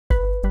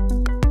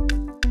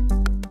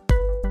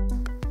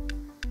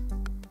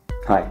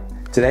Hi,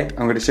 today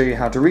I'm going to show you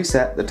how to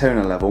reset the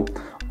toner level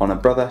on a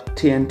Brother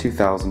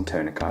TN2000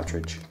 toner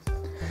cartridge.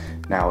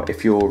 Now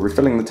if you're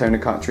refilling the toner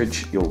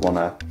cartridge, you'll want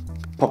to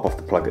pop off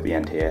the plug at the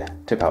end here,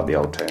 tip out the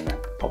old toner,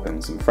 pop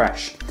in some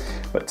fresh.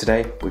 But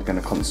today we're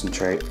going to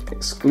concentrate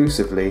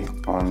exclusively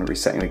on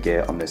resetting the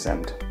gear on this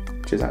end,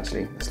 which is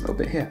actually this little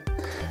bit here.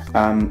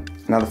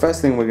 Now the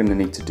first thing we're going to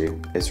need to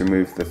do is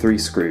remove the 3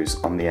 screws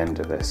on the end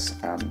of this.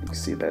 You can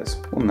see there's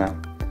one there,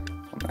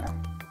 one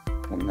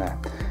there, one there.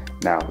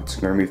 Now we're just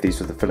going to remove these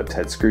with a Phillips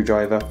head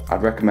screwdriver.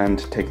 I'd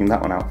recommend taking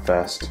that one out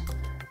first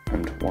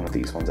and one of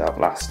these ones out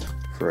last,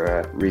 for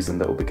a reason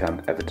that will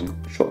become evident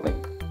shortly.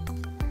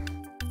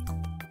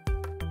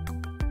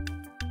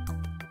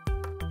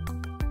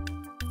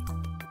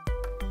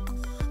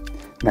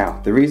 Now,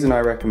 the reason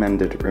I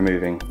recommended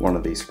removing one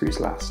of these screws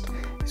last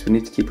is we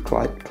need to keep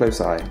a close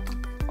eye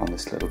on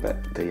this little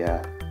bit,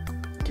 the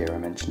gear I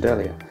mentioned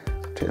earlier.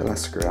 Take the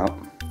last screw out.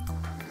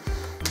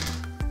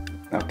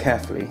 Now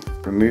carefully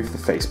remove the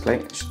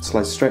faceplate. It should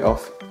slide straight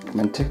off, and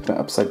then tip it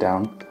upside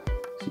down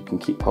so you can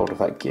keep hold of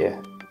that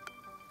gear.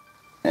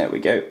 There we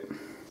go.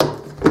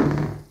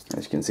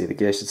 As you can see, the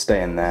gear should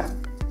stay in there.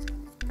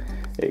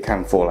 It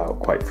can fall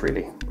out quite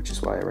freely, which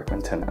is why I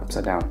recommend turning it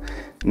upside down.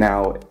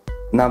 Now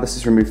this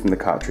is removed from the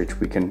cartridge,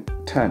 we can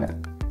turn it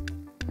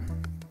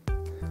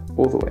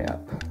all the way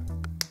up,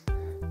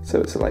 so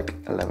it's like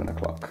 11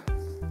 o'clock.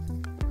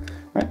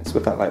 Right, so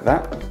with that like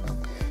that,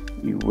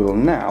 you will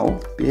now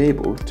be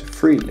able to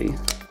freely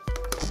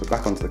pop it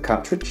back onto the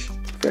cartridge.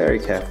 Very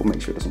careful,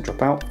 make sure it doesn't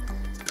drop out.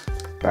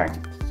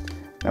 Bang.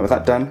 Now with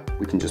that done,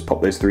 we can just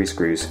pop those 3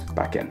 screws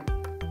back in.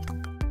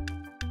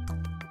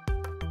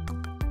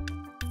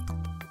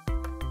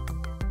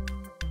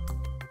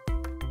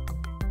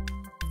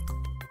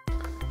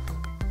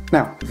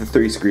 Now, with the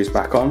 3 screws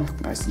back on,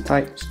 nice and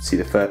tight, you should see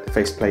the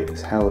faceplate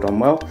is held on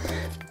well.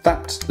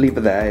 That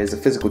lever there is a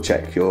physical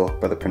check your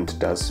Brother printer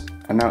does,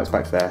 and now it's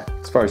back there.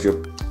 As far as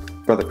your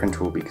Brother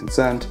printer will be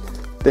concerned,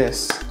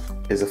 this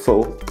is a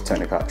full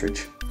toner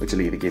cartridge, which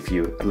will either give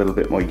you a little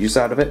bit more use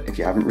out of it if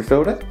you haven't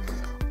refilled it,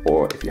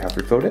 or if you have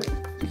refilled it,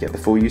 you get the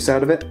full use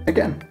out of it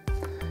again.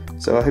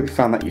 So I hope you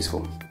found that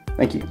useful.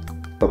 Thank you.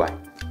 Bye-bye.